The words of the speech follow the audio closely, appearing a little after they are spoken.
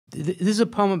This is a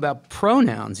poem about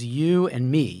pronouns, you and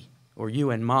me, or you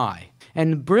and my.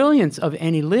 And the brilliance of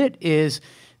Any Lit is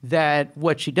that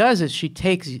what she does is she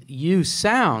takes you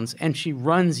sounds and she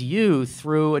runs you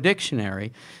through a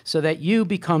dictionary so that you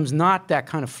becomes not that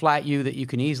kind of flat you that you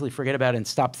can easily forget about and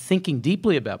stop thinking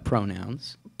deeply about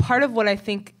pronouns. Part of what I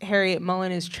think Harryette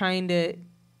Mullen is trying to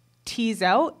tease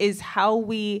out is how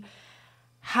we're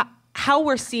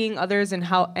seeing others and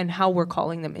how we're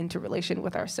calling them into relation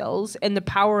with ourselves, and the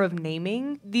power of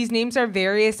naming. These names are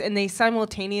various, and they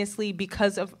simultaneously,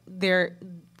 because of their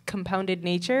compounded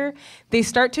nature, they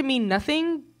start to mean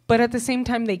nothing, but at the same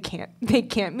time they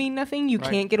can't mean nothing. You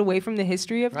can't get away from the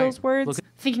history of those words.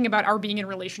 Thinking about our being in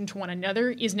relation to one another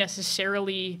is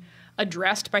necessarily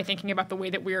addressed by thinking about the way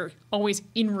that we're always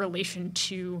in relation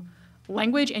to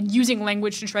language and using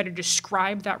language to try to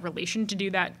describe that relation. To do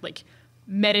that like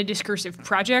meta discursive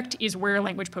project is where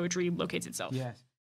language poetry locates itself. Yes.